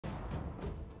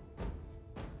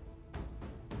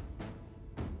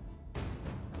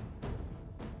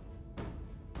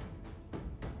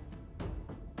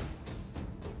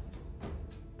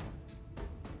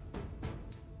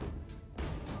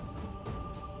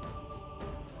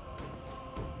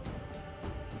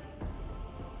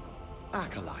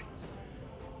Acolytes.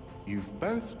 You've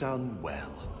both done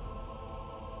well.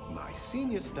 My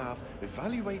senior staff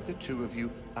evaluate the two of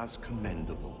you as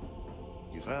commendable.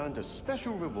 You've earned a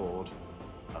special reward,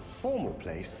 a formal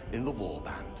place in the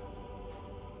warband.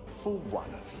 For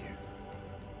one of you.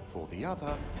 For the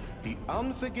other, the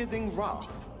unforgiving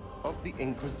wrath of the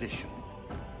Inquisition.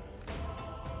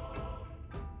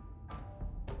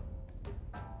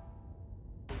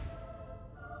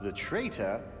 The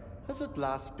traitor has at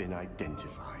last been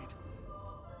identified.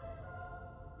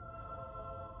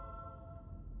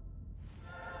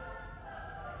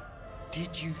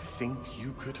 Did you think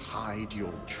you could hide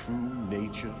your true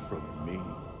nature from me?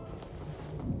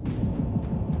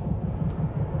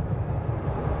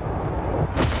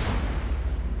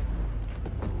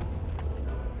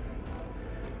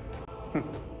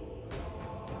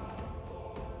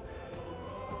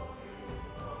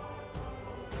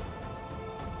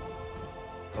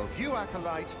 Of you,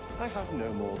 Acolyte, I have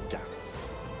no more doubts.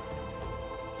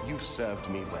 You've served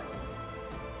me well,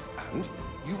 and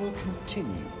you will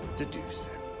continue to do so.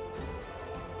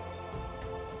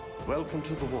 Welcome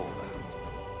to the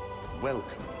Warband.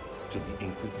 Welcome to the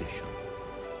Inquisition.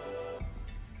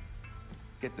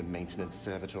 Get the maintenance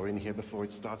servitor in here before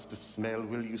it starts to smell,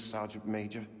 will you, Sergeant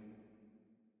Major?